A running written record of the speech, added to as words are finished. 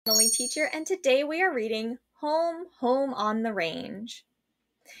Emily Teacher, and today we are reading Home, Home on the Range.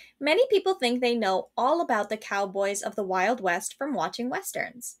 Many people think they know all about the cowboys of the Wild West from watching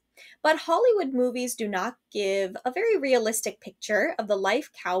westerns. But Hollywood movies do not give a very realistic picture of the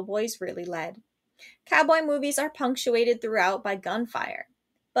life cowboys really led. Cowboy movies are punctuated throughout by gunfire,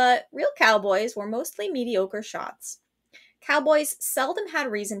 but real cowboys were mostly mediocre shots. Cowboys seldom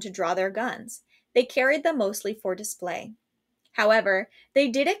had reason to draw their guns. They carried them mostly for display. However, they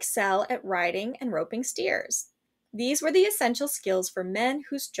did excel at riding and roping steers. These were the essential skills for men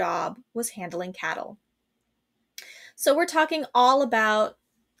whose job was handling cattle. So, we're talking all about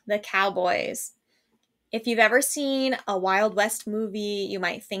the cowboys. If you've ever seen a Wild West movie, you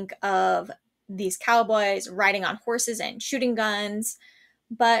might think of these cowboys riding on horses and shooting guns.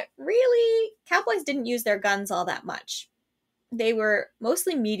 But really, cowboys didn't use their guns all that much. They were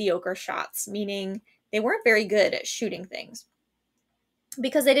mostly mediocre shots, meaning they weren't very good at shooting things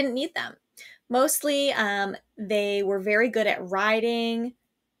because they didn't need them. Mostly, they were very good at riding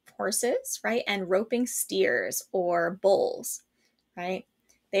horses, right, and roping steers or bulls, right?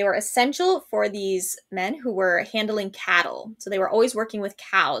 They were essential for these men who were handling cattle. So they were always working with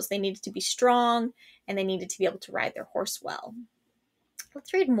cows. They needed to be strong and they needed to be able to ride their horse well.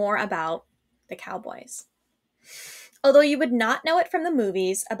 Let's read more about the cowboys. Although you would not know it from the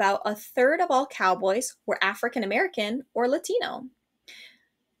movies, about a third of all cowboys were African American or Latino.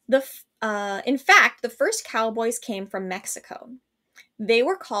 In fact, the first cowboys came from Mexico. They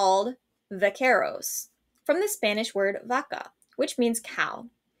were called vaqueros, from the Spanish word vaca, which means cow.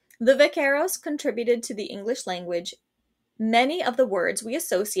 The vaqueros contributed to the English language many of the words we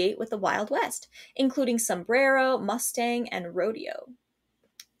associate with the Wild West, including sombrero, mustang, and rodeo.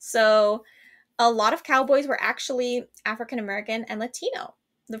 So, a lot of cowboys were actually African American and Latino.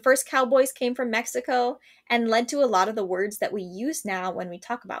 The first cowboys came from Mexico and led to a lot of the words that we use now when we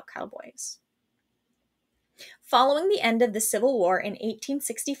talk about cowboys. Following the end of the Civil War in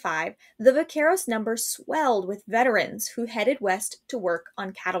 1865, the vaqueros number swelled with veterans who headed west to work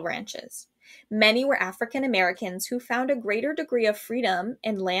on cattle ranches. Many were African Americans who found a greater degree of freedom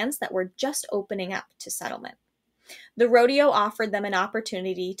in lands that were just opening up to settlement. The rodeo offered them an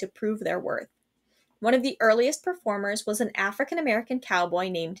opportunity to prove their worth. One of the earliest performers was an African American cowboy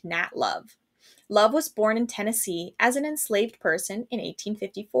named Nat Love. Love was born in Tennessee as an enslaved person in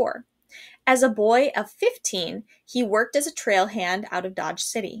 1854. As a boy of 15, he worked as a trail hand out of Dodge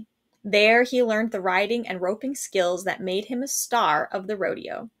City. There, he learned the riding and roping skills that made him a star of the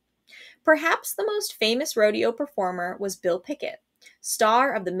rodeo. Perhaps the most famous rodeo performer was Bill Pickett,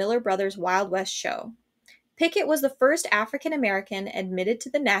 star of the Miller Brothers Wild West show. Pickett was the first African American admitted to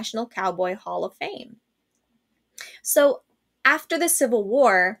the National Cowboy Hall of Fame. So, after the Civil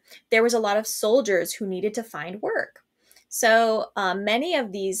War, there was a lot of soldiers who needed to find work. So, many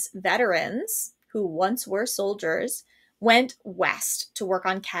of these veterans who once were soldiers went west to work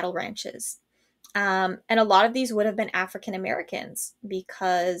on cattle ranches. And a lot of these would have been African Americans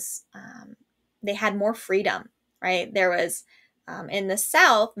because they had more freedom, right? There was, in the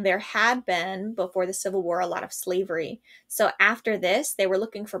South, there had been, before the Civil War, a lot of slavery. So after this, they were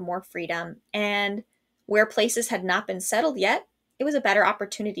looking for more freedom. And where places had not been settled yet, it was a better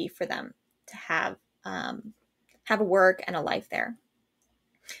opportunity for them to have a work and a life there.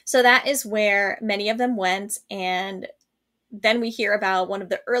 So that is where many of them went. And then we hear about one of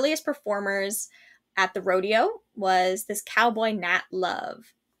the earliest performers at the rodeo was this cowboy Nat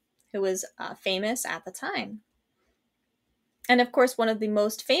Love, who was famous at the time. And of course, one of the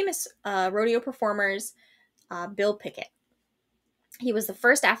most famous rodeo performers, Bill Pickett. He was the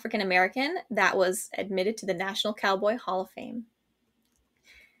first African American that was admitted to the National Cowboy Hall of Fame.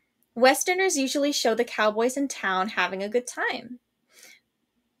 Westerners usually show the cowboys in town having a good time.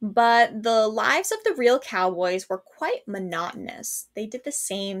 But the lives of the real cowboys were quite monotonous. They did the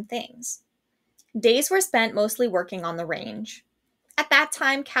same things. Days were spent mostly working on the range. At that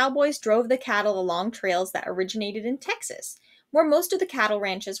time, cowboys drove the cattle along trails that originated in Texas, where most of the cattle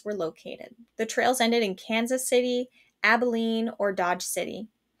ranches were located. The trails ended in Kansas City, Abilene, or Dodge City.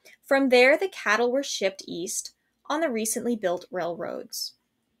 From there, the cattle were shipped east on the recently built railroads.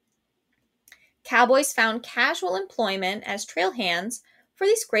 Cowboys found casual employment as trail hands for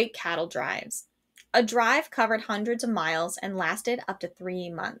these great cattle drives. A drive covered hundreds of miles and lasted up to 3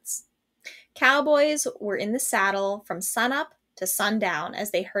 months. Cowboys were in the saddle from sunup to sundown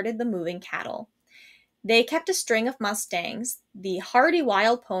as they herded the moving cattle. They kept a string of mustangs, the hardy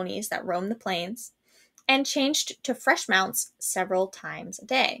wild ponies that roamed the plains, and changed to fresh mounts several times a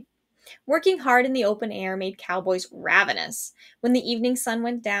day. Working hard in the open air made cowboys ravenous. When the evening sun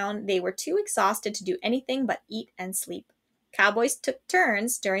went down, they were too exhausted to do anything but eat and sleep. Cowboys took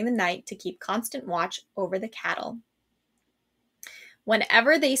turns during the night to keep constant watch over the cattle.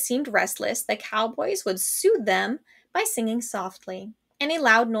 Whenever they seemed restless, the cowboys would soothe them by singing softly. Any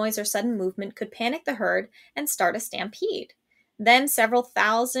loud noise or sudden movement could panic the herd and start a stampede. Then several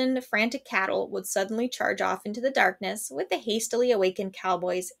thousand frantic cattle would suddenly charge off into the darkness with the hastily awakened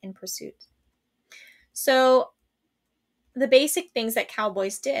cowboys in pursuit. So, the basic things that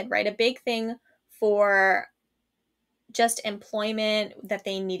cowboys did, right? A big thing for just employment that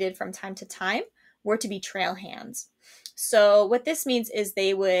they needed from time to time were to be trail hands. So, what this means is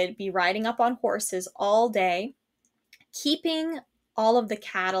they would be riding up on horses all day, keeping all of the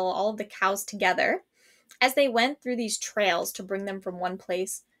cattle, all of the cows together as they went through these trails to bring them from one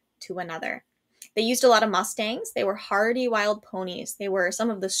place to another. They used a lot of Mustangs. They were hardy wild ponies. They were some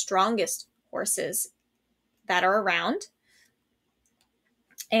of the strongest horses that are around.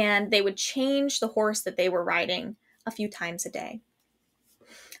 And they would change the horse that they were riding a few times a day.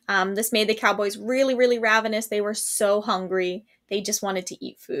 This made the cowboys really, really ravenous. They were so hungry. They just wanted to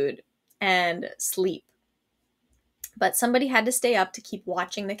eat food and sleep. But somebody had to stay up to keep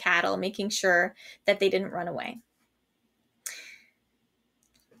watching the cattle, making sure that they didn't run away.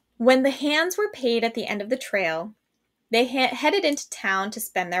 When the hands were paid at the end of the trail, they headed into town to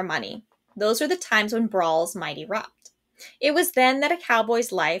spend their money. Those were the times when brawls might erupt. It was then that a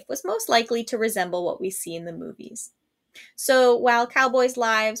cowboy's life was most likely to resemble what we see in the movies. So while cowboys'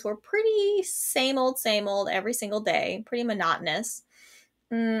 lives were pretty same old every single day, pretty monotonous,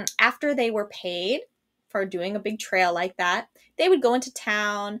 after they were paid for doing a big trail like that, they would go into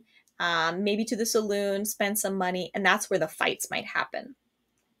town, maybe to the saloon, spend some money, and that's where the fights might happen.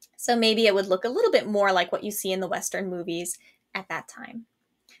 So maybe it would look a little bit more like what you see in the Western movies at that time.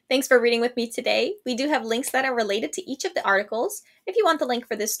 Thanks for reading with me today. We do have links that are related to each of the articles. If you want the link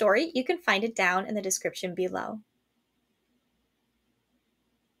for this story, you can find it down in the description below.